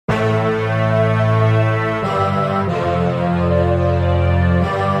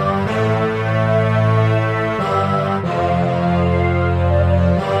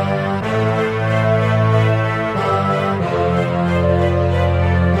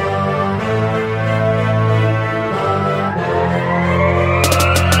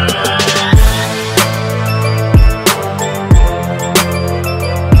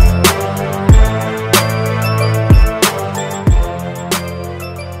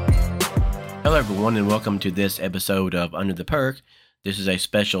Hello, everyone, and welcome to this episode of Under the Perk. This is a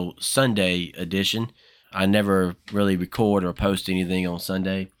special Sunday edition. I never really record or post anything on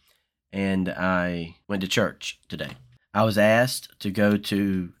Sunday, and I went to church today. I was asked to go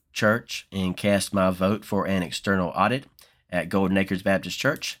to church and cast my vote for an external audit at Golden Acres Baptist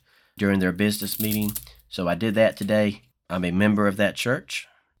Church during their business meeting. So I did that today. I'm a member of that church.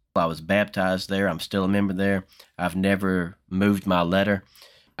 I was baptized there. I'm still a member there. I've never moved my letter.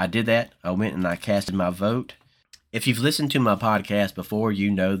 I did that. I went and I casted my vote. If you've listened to my podcast before,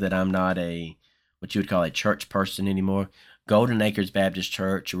 you know that I'm not what you would call a church person anymore. Golden Acres Baptist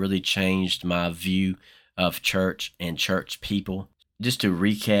Church really changed my view of church and church people. Just to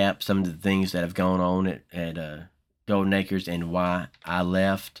recap some of the things that have gone on at Golden Acres and why I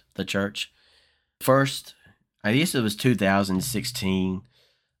left the church. First, I guess it was 2016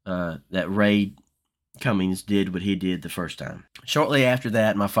 that Ray Cummings did what he did the first time. Shortly after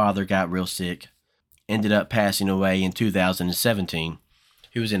that, my father got real sick, ended up passing away in 2017.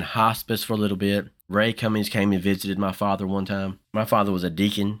 He was in hospice for a little bit. Ray Cummings came and visited my father one time. My father was a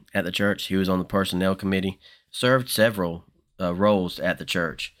deacon at the church. He was on the personnel committee, served several roles at the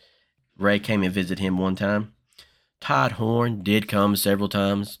church. Ray came and visited him one time. Todd Horn did come several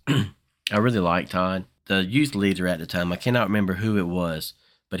times. I really liked Todd. The youth leader at the time, I cannot remember who it was,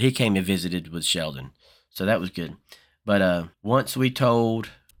 but he came and visited with Sheldon. So that was good. But once we told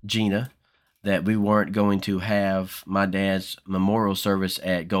Gina that we weren't going to have my dad's memorial service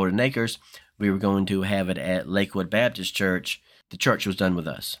at Golden Acres, we were going to have it at Lakewood Baptist Church, the church was done with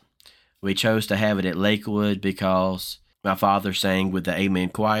us. We chose to have it at Lakewood because my father sang with the Amen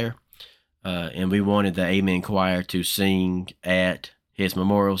Choir, and we wanted the Amen Choir to sing at his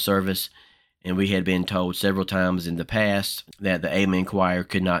memorial service, and we had been told several times in the past that the Amen Choir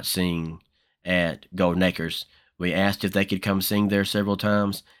could not sing at Golden Acres. We asked if they could come sing there several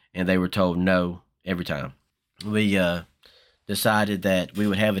times, and they were told no every time. We decided that we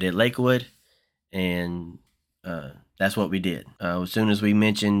would have it at Lakewood, and that's what we did. As soon as we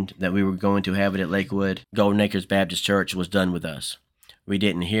mentioned that we were going to have it at Lakewood, Golden Acres Baptist Church was done with us. We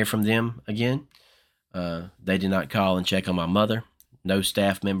didn't hear from them again. They did not call and check on my mother. No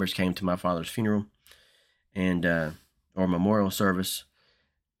staff members came to my father's funeral and or memorial service,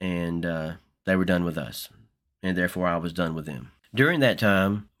 and they were done with us, and therefore I was done with them. During that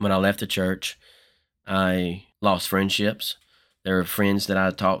time, when I left the church, I lost friendships. There were friends that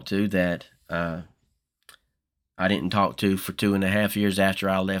I talked to that I didn't talk to for 2.5 years after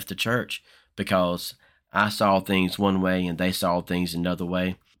I left the church because I saw things one way and they saw things another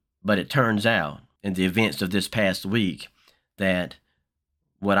way. But it turns out, in the events of this past week, that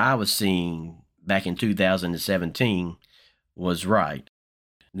what I was seeing back in 2017 was right.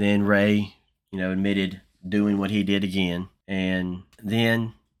 Then Ray, admitted doing what he did again. And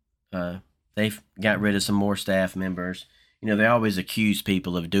then they got rid of some more staff members. They always accuse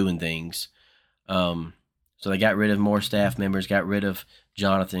people of doing things. So they got rid of more staff members, got rid of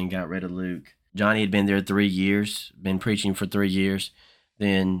Jonathan, got rid of Luke. Johnny had been there 3 years, been preaching for 3 years.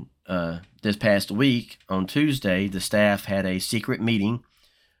 Then this past week, on Tuesday, the staff had a secret meeting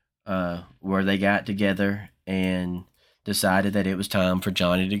where they got together and decided that it was time for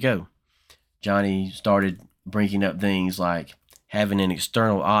Johnny to go. Johnny started bringing up things like having an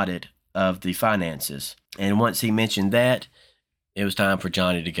external audit of the finances. And once he mentioned that, it was time for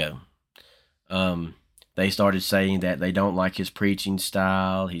Johnny to go. They started saying that they don't like his preaching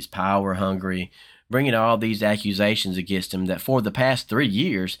style, he's power hungry, bringing all these accusations against him that for the past 3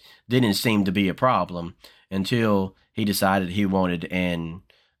 years didn't seem to be a problem until he decided he wanted an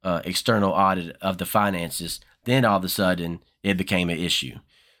external audit of the finances. Then all of a sudden, it became an issue.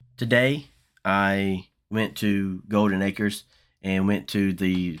 Today, I went to Golden Acres and went to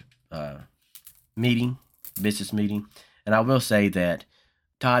the business meeting. And I will say that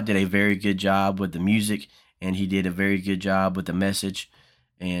Todd did a very good job with the music, and he did a very good job with the message.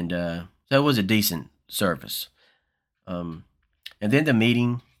 And so it was a decent service. And then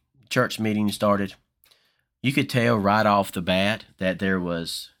the church meeting started. You could tell right off the bat that there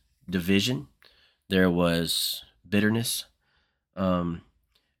was division. There was bitterness.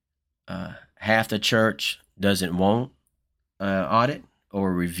 Half the church doesn't want audit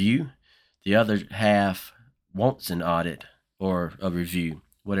or review. The other half wants an audit or a review,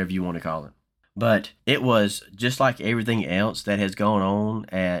 whatever you want to call it. But it was just like everything else that has gone on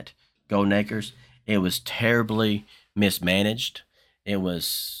at Golden Acres. It was terribly mismanaged. It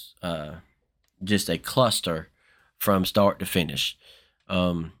was just a cluster from start to finish.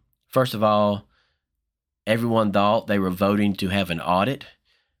 First of all, everyone thought they were voting to have an audit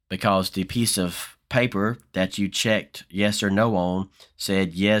because the piece of paper that you checked yes or no on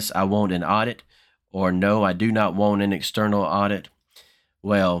said, yes, I want an audit, or no, I do not want an external audit.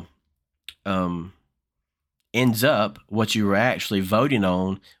 Well, ends up what you were actually voting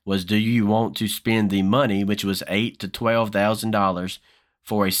on was, do you want to spend the money, which was $8,000 to $12,000,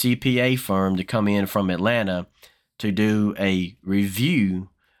 for a CPA firm to come in from Atlanta to do a review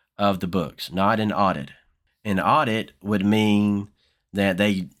of the books, not an audit. An audit would mean that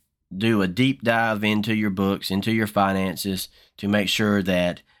they do a deep dive into your books, into your finances, to make sure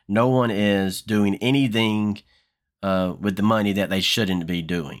that no one is doing anything with the money that they shouldn't be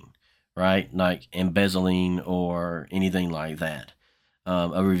doing, right? Like embezzling or anything like that.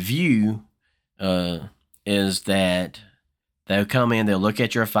 A review is that they'll come in, they'll look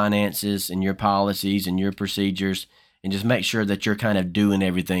at your finances and your policies and your procedures and just make sure that you're kind of doing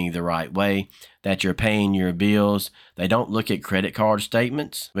everything the right way, that you're paying your bills. They don't look at credit card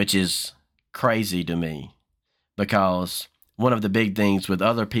statements, which is crazy to me, because one of the big things with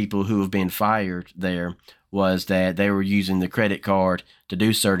other people who have been fired there was that they were using the credit card to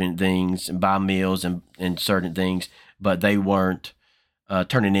do certain things and buy meals and certain things, but they weren't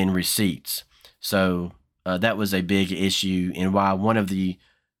turning in receipts. So that was a big issue, and why one of the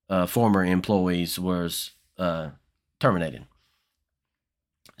former employees was terminated.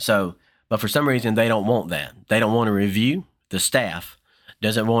 So, but for some reason, they don't want that. They don't want a review. The staff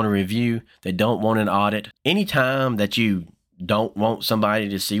doesn't want a review. They don't want an audit. Anytime that you don't want somebody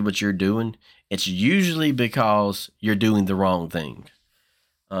to see what you're doing, it's usually because you're doing the wrong thing.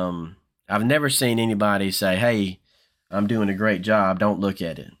 I've never seen anybody say, hey, I'm doing a great job, don't look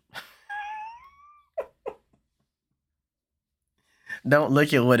at it. Don't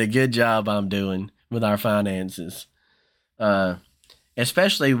look at what a good job I'm doing with our finances.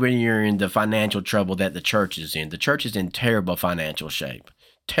 Especially when you're in the financial trouble that the church is in. The church is in terrible financial shape.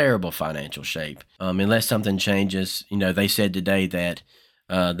 Unless something changes. They said today that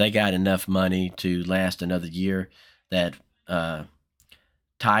they got enough money to last another year, that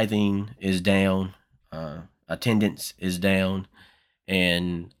tithing is down, attendance is down,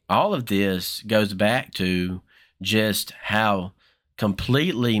 and all of this goes back to just how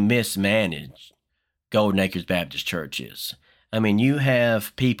completely mismanaged Golden Acres Baptist Church is. I mean, you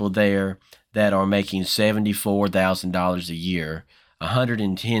have people there that are making $74,000 a year,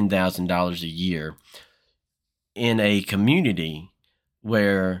 $110,000 a year, in a community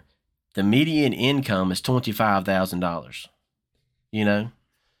where the median income is $25,000.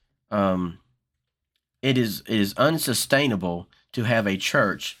 It is unsustainable to have a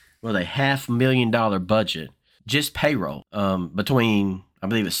church with a $500,000 budget, just payroll, between, I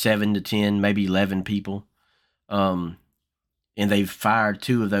believe it's 7 to 10, maybe 11 people. And they've fired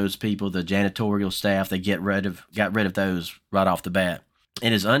 2 of those people, the janitorial staff. They got rid of those right off the bat.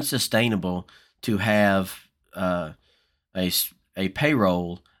 It is unsustainable to have a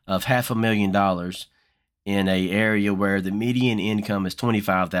payroll of $500,000 in an area where the median income is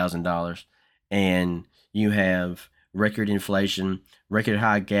 $25,000, and you have record inflation, record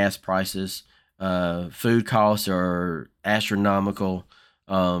high gas prices, food costs are astronomical.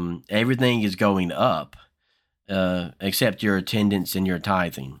 Everything is going up, except your attendance and your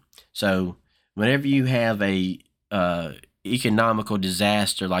tithing. So whenever you have a economical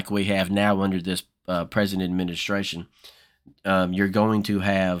disaster like we have now under this present administration, you're going to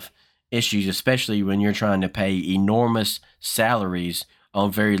have issues, especially when you're trying to pay enormous salaries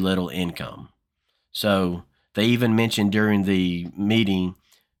on very little income. So they even mentioned during the meeting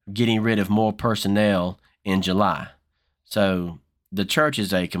getting rid of more personnel in July. So the church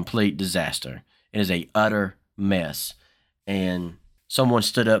is a complete disaster. It is a utter mess. And someone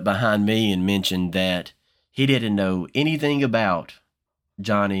stood up behind me and mentioned that he didn't know anything about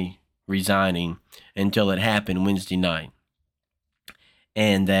Johnny resigning until it happened Wednesday night.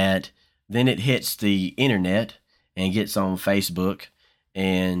 And that then it hits the internet and gets on Facebook,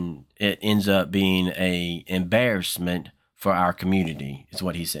 and it ends up being an embarrassment for our community, is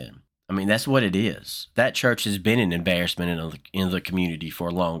what he said. I mean, that's what it is. That church has been an embarrassment in the community for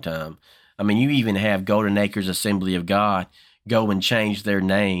a long time. I mean, you even have Golden Acres Assembly of God go and change their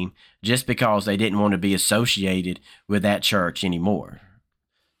name just because they didn't want to be associated with that church anymore.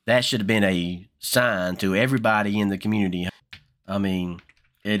 That should have been a sign to everybody in the community. I mean,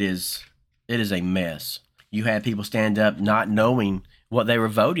 it is a mess. You had people stand up not knowing what they were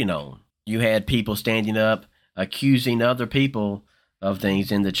voting on. You had people standing up accusing other people of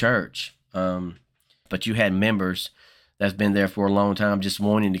things in the church. But you had members that's been there for a long time just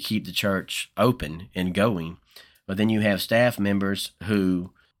wanting to keep the church open and going. But then you have staff members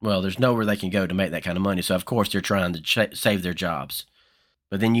who, well, there's nowhere they can go to make that kind of money. So, of course, they're trying to save their jobs.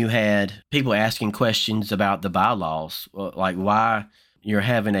 But then you had people asking questions about the bylaws, like why you're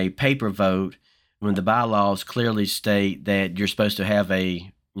having a paper vote when the bylaws clearly state that you're supposed to have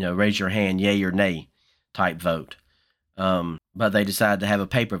a, raise your hand, yay or nay type vote. But they decided to have a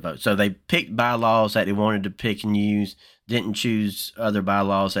paper vote. So they picked bylaws that they wanted to pick and use, didn't choose other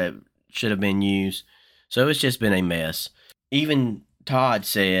bylaws that should have been used. So it's just been a mess. Even Todd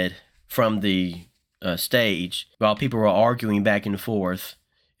said from the stage, while people were arguing back and forth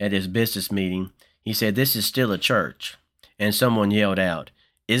at his business meeting, he said, "This is still a church." And someone yelled out,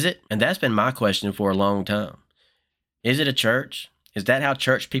 "Is it?" And that's been my question for a long time. Is it a church? Is that how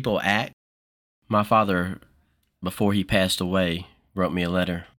church people act? My father, before he passed away, wrote me a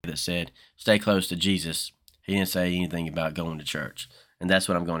letter that said, "Stay close to Jesus." He didn't say anything about going to church. And that's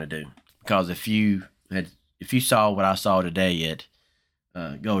what I'm going to do. Because if you saw what I saw today at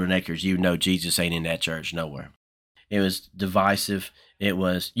Golden Acres, you know Jesus ain't in that church nowhere. It was divisive.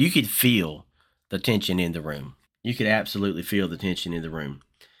 You could feel the tension in the room. You could absolutely feel the tension in the room.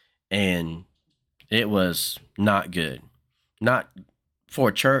 And it was not good. Not for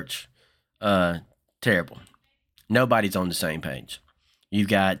a church, terrible. Nobody's on the same page. You've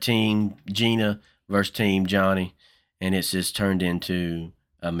got Team Gina versus Team Johnny, and it's just turned into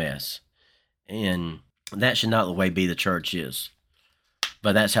a mess. And that should not the way the church is.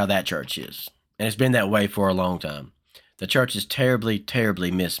 But that's how that church is. And it's been that way for a long time. The church is terribly,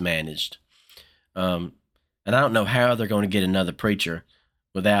 terribly mismanaged. And I don't know how they're going to get another preacher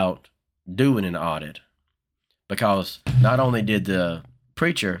without doing an audit. Because not only did the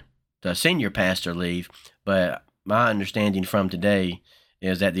preacher, the senior pastor, leave, but my understanding from today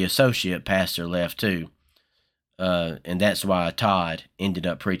is that the associate pastor left too. And that's why Todd ended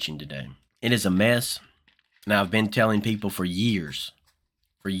up preaching today. It is a mess. And I've been telling people for years,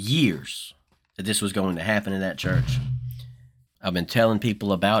 that this was going to happen in that church. I've been telling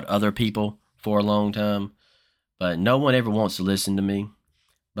people about other people for a long time, but no one ever wants to listen to me.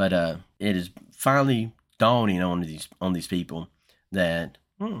 But it is finally dawning on these people that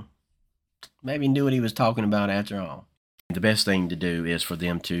maybe knew what he was talking about after all. The best thing to do is for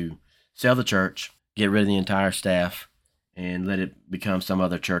them to sell the church, get rid of the entire staff, and let it become some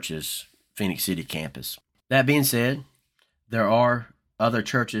other church's Phoenix City campus. That being said, there are other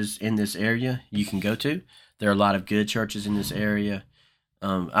churches in this area you can go to. There are a lot of good churches in this area.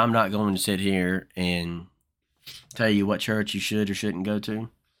 I'm not going to sit here and tell you what church you should or shouldn't go to.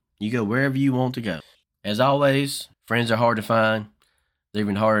 You go wherever you want to go. As always, friends are hard to find. They're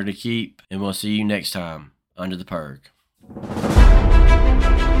even harder to keep. And we'll see you next time under the Perk.